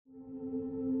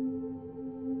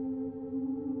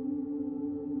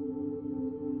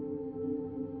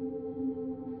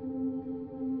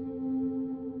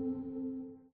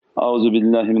A'udhu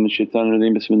billahi minash shaitanir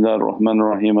rajeem. Bismillahir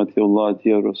Rahmanir Rahim. Atiyullah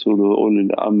atiyya Rasulullah ulil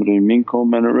amri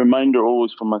minkum. And a reminder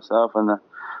always for myself and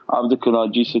abdukal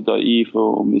ajiz da'if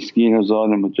wa miskeen wa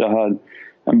zalim wa jahal,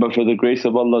 and but for the grace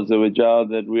of Allah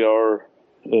that we are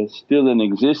still in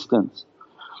existence.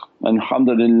 And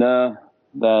alhamdulillah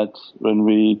that when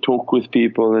we talk with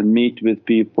people and meet with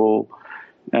people,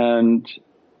 and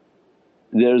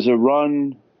there's a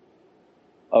run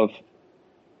of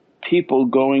people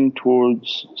going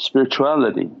towards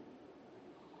spirituality,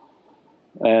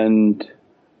 and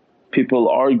people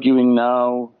arguing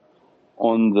now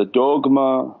on the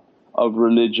dogma of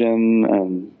religion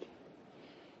and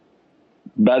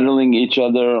battling each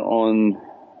other on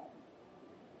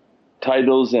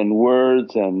titles and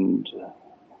words and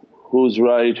who's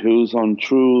right, who's on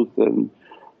truth, and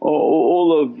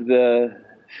all of the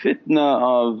fitna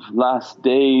of last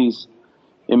days.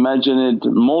 Imagine it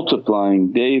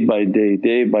multiplying day by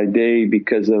day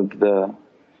because of the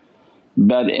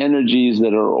bad energies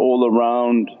that are all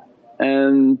around,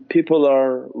 and people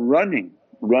are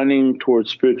running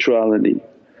towards spirituality.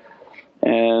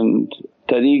 And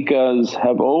tariqas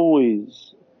have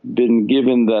always been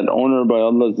given that honour by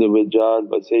Allah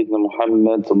by Sayyidina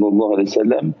Muhammad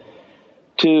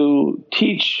to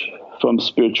teach from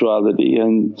spirituality,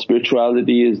 and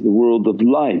spirituality is the world of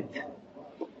light.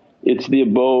 It's the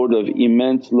abode of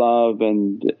immense love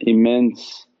and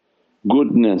immense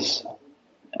goodness,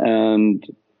 and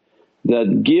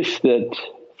that gift that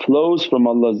flows from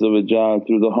Allah through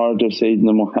the heart of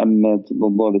Sayyidina Muhammad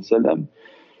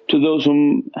to those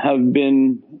whom have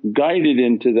been guided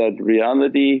into that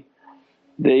reality.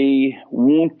 They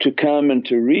want to come and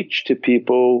to reach to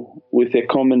people with a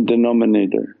common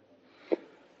denominator,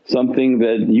 something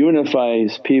that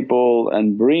unifies people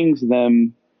and brings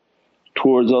them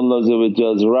towards Allah's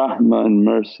rahmah and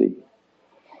mercy.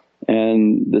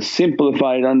 And the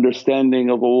simplified understanding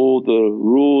of all the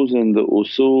rules and the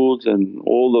usuls and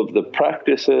all of the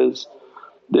practices,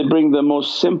 they bring the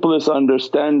most simplest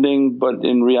understanding, but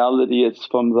in reality it's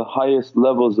from the highest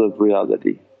levels of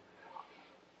reality.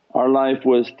 Our life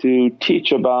was to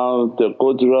teach about the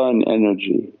qudra and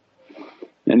energy,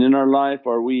 and in our life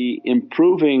are we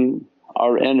improving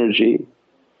our energy,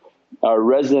 our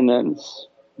resonance,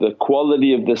 the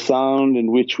quality of the sound in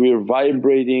which we are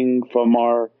vibrating from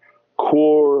our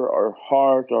core, our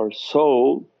heart, our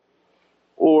soul,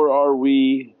 or are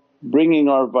we bringing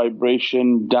our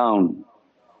vibration down?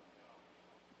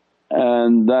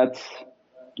 And that's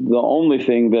the only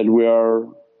thing that we are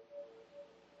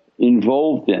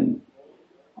involved in.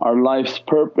 Our life's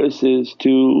purpose is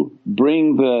to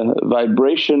bring the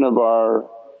vibration of our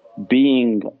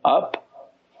being up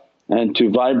and to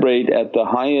vibrate at the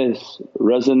highest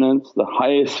resonance, the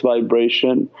highest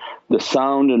vibration, the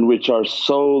sound in which our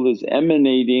soul is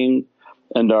emanating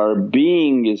and our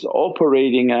being is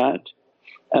operating at.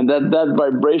 And that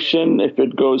vibration, if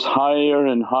it goes higher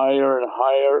and higher and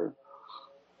higher,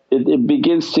 it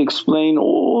begins to explain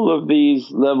all of these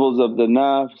levels of the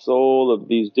nafs, all of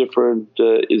these different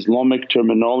Islamic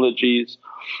terminologies.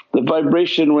 The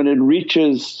vibration when it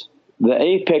reaches the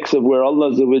apex of where Allah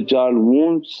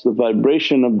wants the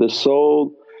vibration of the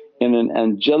soul in an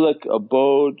angelic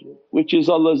abode, which is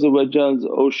Allah's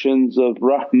oceans of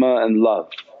rahmah and love,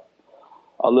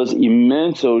 Allah's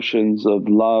immense oceans of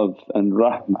love and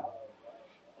rahmah.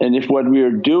 And if what we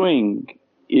are doing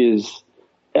is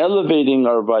elevating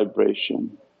our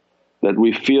vibration, that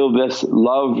we feel this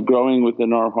love growing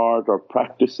within our heart, our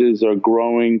practices are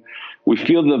growing, we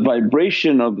feel the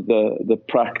vibration of the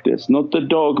practice, not the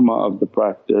dogma of the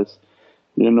practice.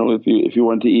 You know, if you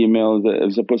want to email that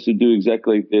I'm supposed to do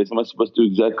exactly like this, am I supposed to do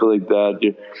exactly like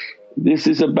that? This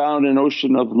is about an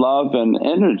ocean of love and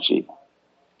energy.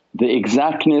 The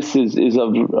exactness is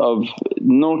of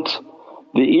not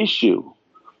the issue.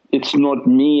 It's not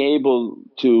me able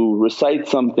to recite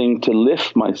something to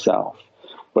lift myself,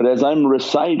 but as I'm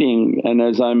reciting and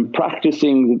as I'm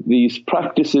practicing these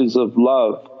practices of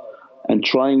love and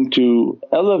trying to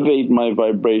elevate my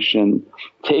vibration,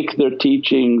 take their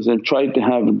teachings and try to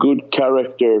have good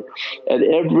character, and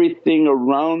everything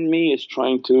around me is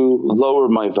trying to lower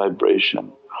my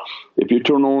vibration. If you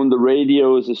turn on the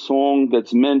radio, is a song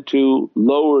that's meant to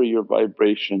lower your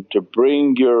vibration, to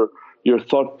bring your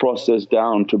thought process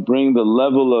down, to bring the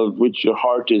level of which your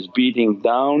heart is beating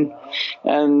down,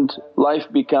 and life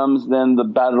becomes then the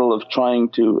battle of trying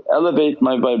to elevate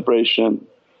my vibration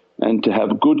and to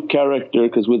have good character,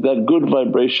 because with that good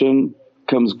vibration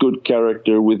comes good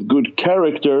character. With good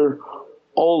character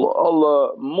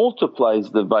Allah multiplies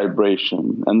the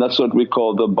vibration, and that's what we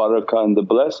call the barakah and the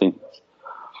blessings.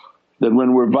 That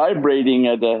when we're vibrating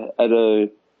at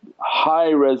a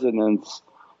high resonance,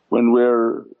 when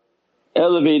we're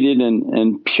elevated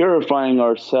and purifying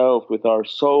ourselves with our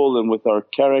soul and with our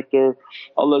character,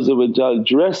 Allah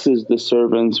dresses the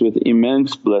servants with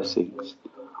immense blessings,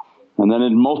 and then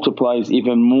it multiplies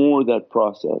even more that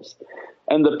process.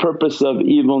 And the purpose of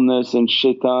evilness and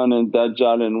shaitan and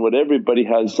dajjal and what everybody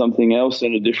has something else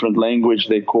in a different language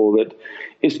they call it,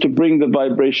 is to bring the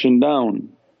vibration down.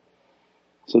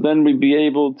 So then we'd be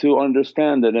able to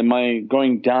understand that, am I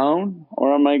going down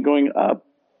or am I going up?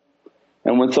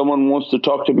 And when someone wants to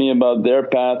talk to me about their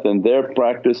path and their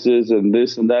practices and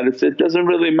this and that, it doesn't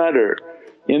really matter.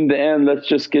 In the end, let's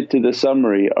just get to the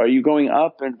summary. Are you going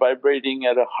up and vibrating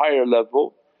at a higher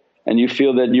level and you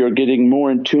feel that you're getting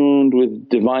more in tune with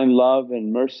Divine love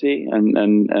and mercy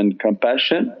and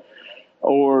compassion?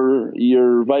 Or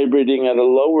you're vibrating at a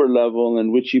lower level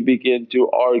in which you begin to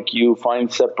argue,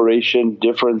 find separation,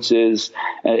 differences,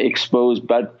 expose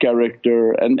bad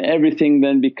character, and everything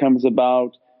then becomes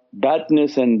about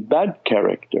badness and bad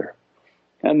character.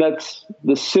 And that's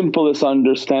the simplest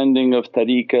understanding of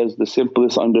tariqahs, the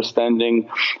simplest understanding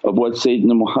of what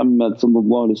Sayyidina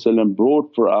Muhammad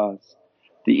brought for us.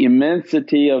 The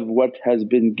immensity of what has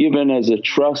been given as a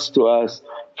trust to us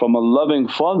from a loving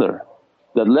Father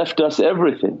that left us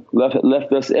everything,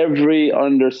 left us every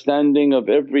understanding of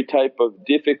every type of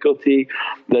difficulty,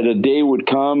 that a day would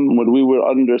come when we would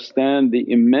understand the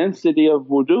immensity of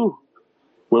wudu,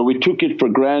 where we took it for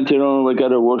granted, oh I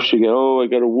gotta wash again, oh I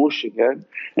gotta wash again.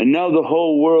 And now the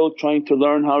whole world trying to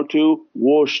learn how to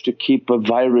wash to keep a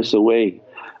virus away,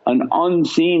 an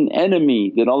unseen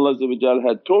enemy that Allah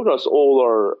had taught us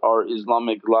all our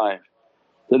Islamic life.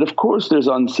 That of course there's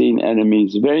unseen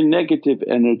enemies, very negative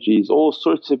energies, all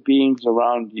sorts of beings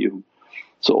around you.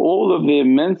 So all of the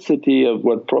immensity of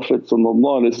what Prophet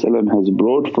has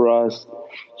brought for us,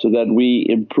 so that we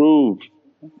improve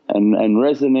and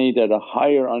resonate at a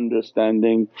higher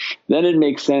understanding, then it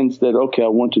makes sense that, okay, I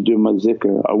want to do my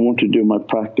zikr, I want to do my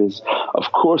practice.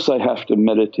 Of course I have to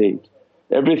meditate.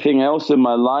 Everything else in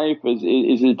my life is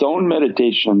its own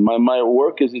meditation. My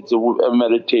work is a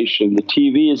meditation, the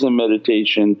TV is a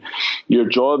meditation, your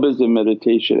job is a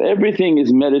meditation. Everything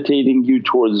is meditating you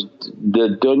towards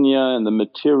the dunya and the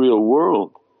material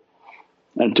world.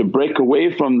 And to break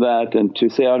away from that and to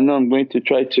say, oh no, I'm going to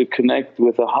try to connect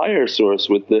with a higher source,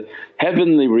 with the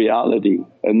heavenly reality,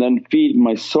 and then feed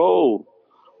my soul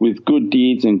with good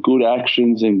deeds and good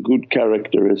actions and good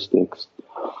characteristics.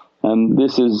 And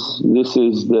this is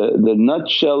the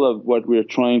nutshell of what we're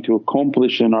trying to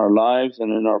accomplish in our lives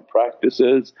and in our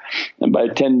practices. And by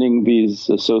attending these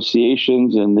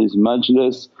associations and these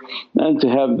majlis, and to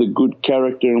have the good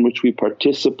character in which we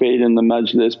participate in the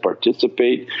majlis,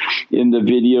 participate in the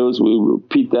videos, we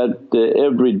repeat that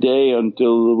every day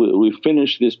until we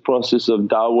finish this process of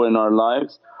da'wah in our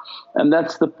lives. And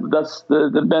that's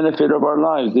the benefit of our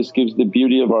lives. This gives the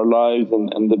beauty of our lives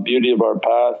and the beauty of our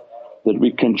path, that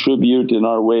we contribute in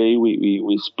our way,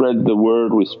 we spread the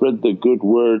word, we spread the good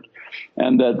word,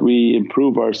 and that we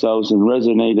improve ourselves and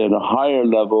resonate at a higher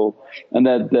level, and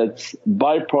that's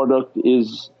byproduct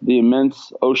is the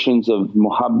immense oceans of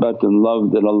muhabbat and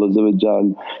love that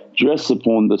Allah dress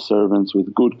upon the servants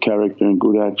with good character and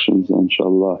good actions,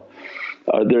 inshaAllah.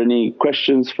 Are there any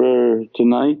questions for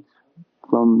tonight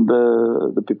from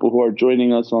the people who are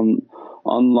joining us online?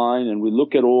 And we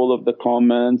look at all of the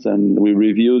comments and we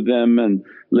review them, and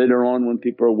later on when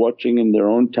people are watching in their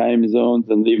own time zones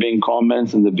and leaving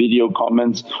comments and the video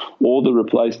comments, all the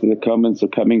replies to the comments are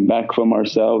coming back from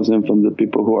ourselves and from the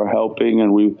people who are helping,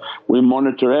 and we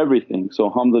monitor everything. So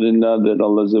alhamdulillah that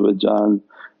Allah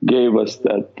gave us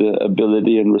that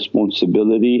ability and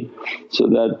responsibility, so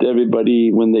that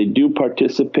everybody when they do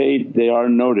participate they are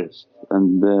noticed,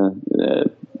 and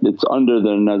it's under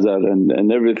their nazar,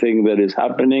 and everything that is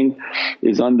happening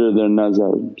is under their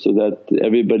nazar, so that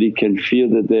everybody can feel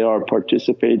that they are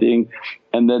participating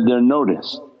and that they're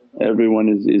noticed. Everyone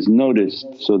is noticed,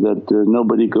 so that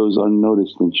nobody goes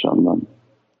unnoticed, inshaAllah.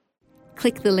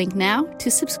 Click the link now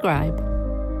to subscribe.